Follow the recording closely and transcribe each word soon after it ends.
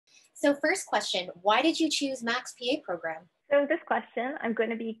So first question, why did you choose Max PA program? So this question, I'm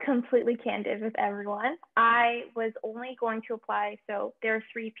going to be completely candid with everyone. I was only going to apply, so there are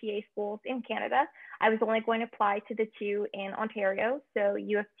 3 PA schools in Canada. I was only going to apply to the 2 in Ontario, so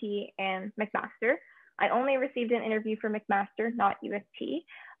U of T and McMaster. I only received an interview for McMaster, not U of T,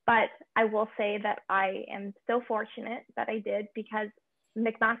 but I will say that I am so fortunate that I did, because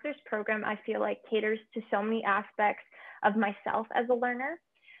McMaster's program, I feel like, caters to so many aspects of myself as a learner.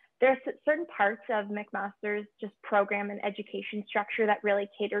 There are certain parts of McMaster's just program and education structure that really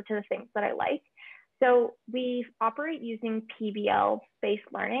cater to the things that I like. So we operate using PBL-based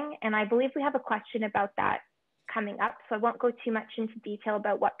learning, and I believe we have a question about that coming up. So I won't go too much into detail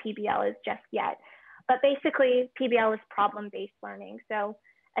about what PBL is just yet. But basically, PBL is problem-based learning. So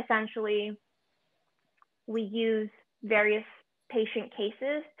essentially, we use various patient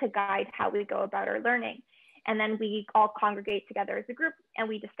cases to guide how we go about our learning. And then we all congregate together as a group and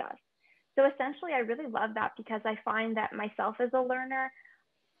we discuss. So essentially, I really love that, because I find that myself as a learner,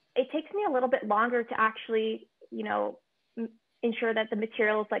 it takes me a little bit longer to actually, ensure that the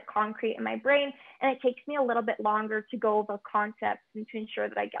material is like concrete in my brain. And it takes me a little bit longer to go over concepts and to ensure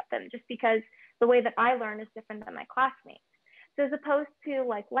that I get them, just because the way that I learn is different than my classmates. So as opposed to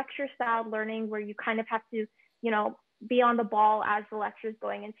like lecture style learning, where you kind of have to, be on the ball as the lecture is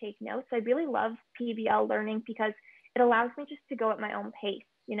going and take notes, I really love PBL learning because it allows me just to go at my own pace.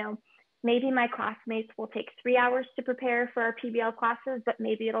 Maybe my classmates will take 3 hours to prepare for our PBL classes, but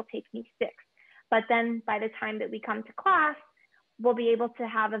maybe it'll take me 6. But then by the time that we come to class, we'll be able to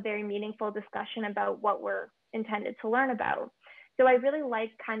have a very meaningful discussion about what we're intended to learn about. So I really like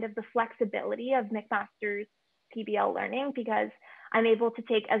kind of the flexibility of McMaster's PBL learning, because I'm able to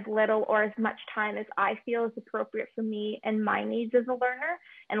take as little or as much time as I feel is appropriate for me and my needs as a learner,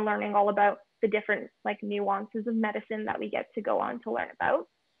 and learning all about the different nuances of medicine that we get to go on to learn about.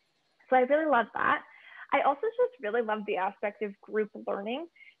 So I really love that. I also just really love the aspect of group learning.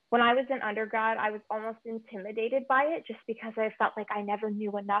 When I was in undergrad, I was almost intimidated by it, just because I felt like I never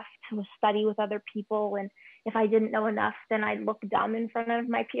knew enough to study with other people. And if I didn't know enough, then I'd look dumb in front of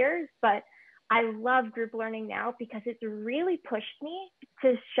my peers. But I love group learning now, because it's really pushed me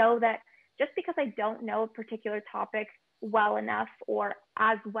to show that just because I don't know a particular topic well enough or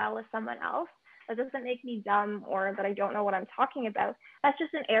as well as someone else, that doesn't make me dumb or that I don't know what I'm talking about. That's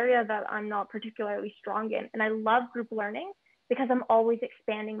just an area that I'm not particularly strong in. And I love group learning because I'm always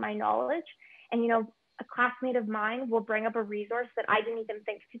expanding my knowledge. And, a classmate of mine will bring up a resource that I didn't even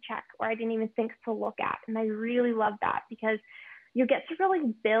think to check, or I didn't even think to look at. And I really love that, because you get to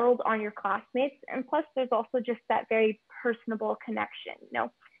really build on your classmates. And plus, there's also just that very personable connection.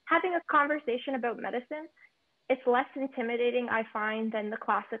 Having a conversation about medicine, it's less intimidating, I find, than the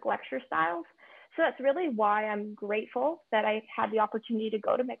classic lecture styles. So that's really why I'm grateful that I had the opportunity to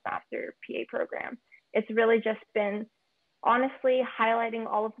go to McMaster PA program. It's really just been honestly highlighting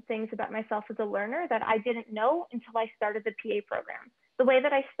all of the things about myself as a learner that I didn't know until I started the PA program. The way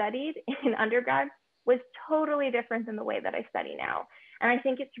that I studied in undergrad was totally different than the way that I study now. And I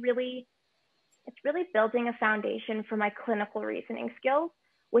think it's really building a foundation for my clinical reasoning skills,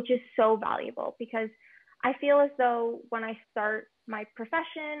 which is so valuable, because I feel as though when I start my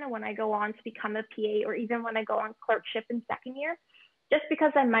profession, when I go on to become a PA, or even when I go on clerkship in second year, just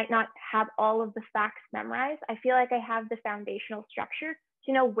because I might not have all of the facts memorized, I feel like I have the foundational structure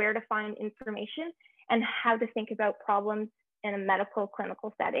to know where to find information and how to think about problems in a medical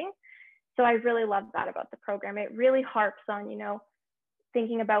clinical setting. So I really love that about the program. It really harps on,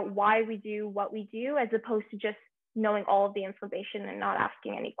 thinking about why we do what we do, as opposed to just knowing all of the information and not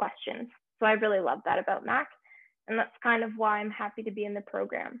asking any questions. So I really love that about Mac. And that's kind of why I'm happy to be in the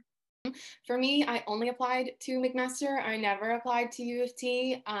program. For me, I only applied to McMaster. I never applied to U of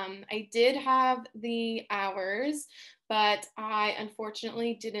T. I did have the hours, but I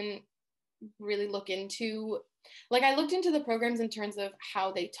unfortunately didn't really look into, I looked into the programs in terms of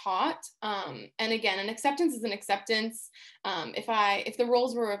how they taught. And again, an acceptance is an acceptance. If the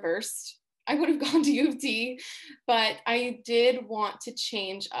roles were reversed, I would have gone to U of T, but I did want to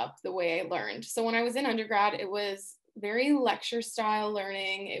change up the way I learned. So when I was in undergrad, it was very lecture style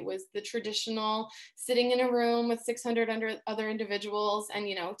learning. It was the traditional sitting in a room with 600 other individuals and,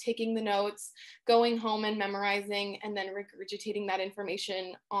 taking the notes, going home and memorizing, and then regurgitating that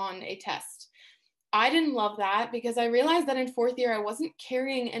information on a test. I didn't love that, because I realized that in 4th year, I wasn't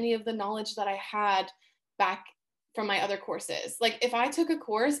carrying any of the knowledge that I had back from my other courses. If I took a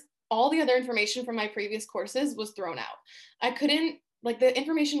course, all the other information from my previous courses was thrown out. I couldn't, the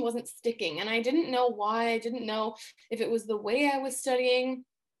information wasn't sticking, and I didn't know why. I didn't know if it was the way I was studying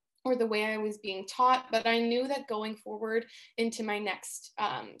or the way I was being taught, but I knew that going forward into my next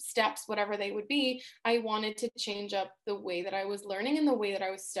steps, whatever they would be, I wanted to change up the way that I was learning and the way that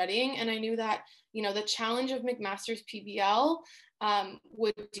I was studying. And I knew that, you know, the challenge of McMaster's PBL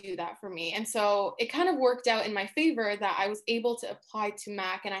would do that for me. And so it kind of worked out in my favor that I was able to apply to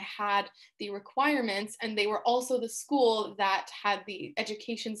MAC and I had the requirements, and they were also the school that had the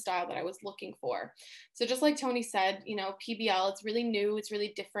education style that I was looking for. So just like Toni said, you know, PBL, it's really new, it's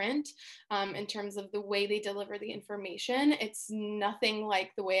really different in terms of the way they deliver the information. It's nothing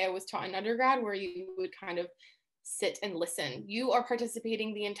like the way I was taught in undergrad, where you would kind of sit and listen. You are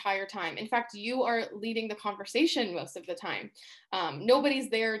participating the entire time. In fact, you are leading the conversation most of the time.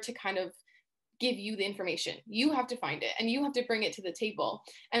 Nobody's there to kind of give you the information. You have to find it and you have to bring it to the table.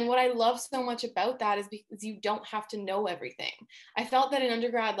 And what I love so much about that is because you don't have to know everything. I felt that in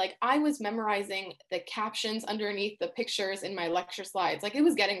undergrad, like I was memorizing the captions underneath the pictures in my lecture slides. Like it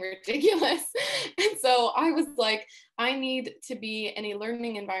was getting ridiculous. And so I was like, I need to be in a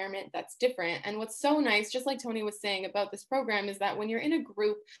learning environment that's different. And what's so nice, just like Toni was saying about this program, is that when you're in a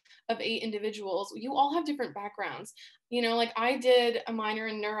group of 8 individuals, you all have different backgrounds. You know, like I did a minor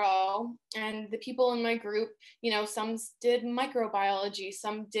in neuro, and the people in my group, you know, some did microbiology,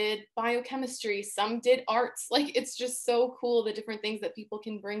 some did biochemistry, some did arts. Like it's just so cool, the different things that people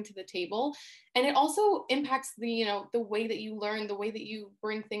can bring to the table. And it also impacts the, you know, the way that you learn, the way that you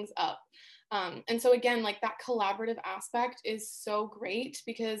bring things up. And so again, like that collaborative aspect is so great,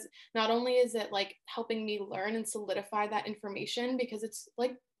 because not only is it like helping me learn and solidify that information, because it's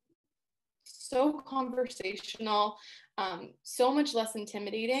like so conversational, so much less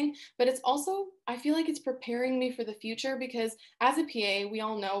intimidating, but it's also, I feel like it's preparing me for the future, because as a PA, we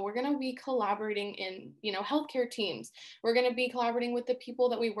all know we're going to be collaborating in, you know, healthcare teams. We're going to be collaborating with the people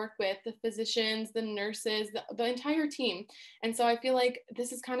that we work with, the physicians, the nurses, the entire team. And so I feel like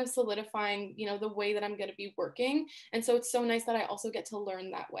this is kind of solidifying, you know, the way that I'm going to be working. And so it's so nice that I also get to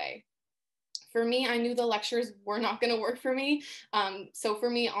learn that way. For me, I knew the lectures were not going to work for me. So for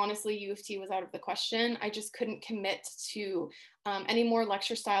me, honestly, U of T was out of the question. I just couldn't commit to any more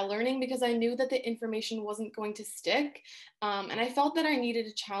lecture style learning, because I knew that the information wasn't going to stick. And I felt that I needed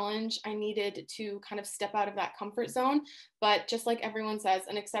a challenge. I needed to kind of step out of that comfort zone. But just like everyone says,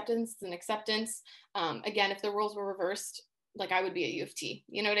 an acceptance is an acceptance. Again, if the roles were reversed, like I would be at U of T,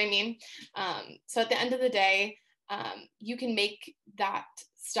 you know what I mean? So at the end of the day, you can make that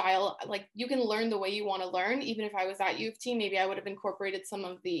style, like you can learn the way you want to learn. Even if I was at U of T, maybe I would have incorporated some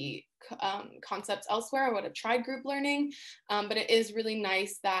of the concepts elsewhere. I would have tried group learning, but it is really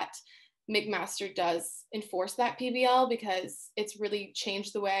nice that McMaster does enforce that PBL, because it's really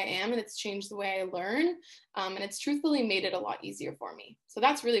changed the way I am, and it's changed the way I learn, and it's truthfully made it a lot easier for me. So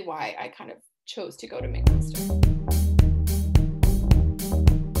that's really why I kind of chose to go to McMaster.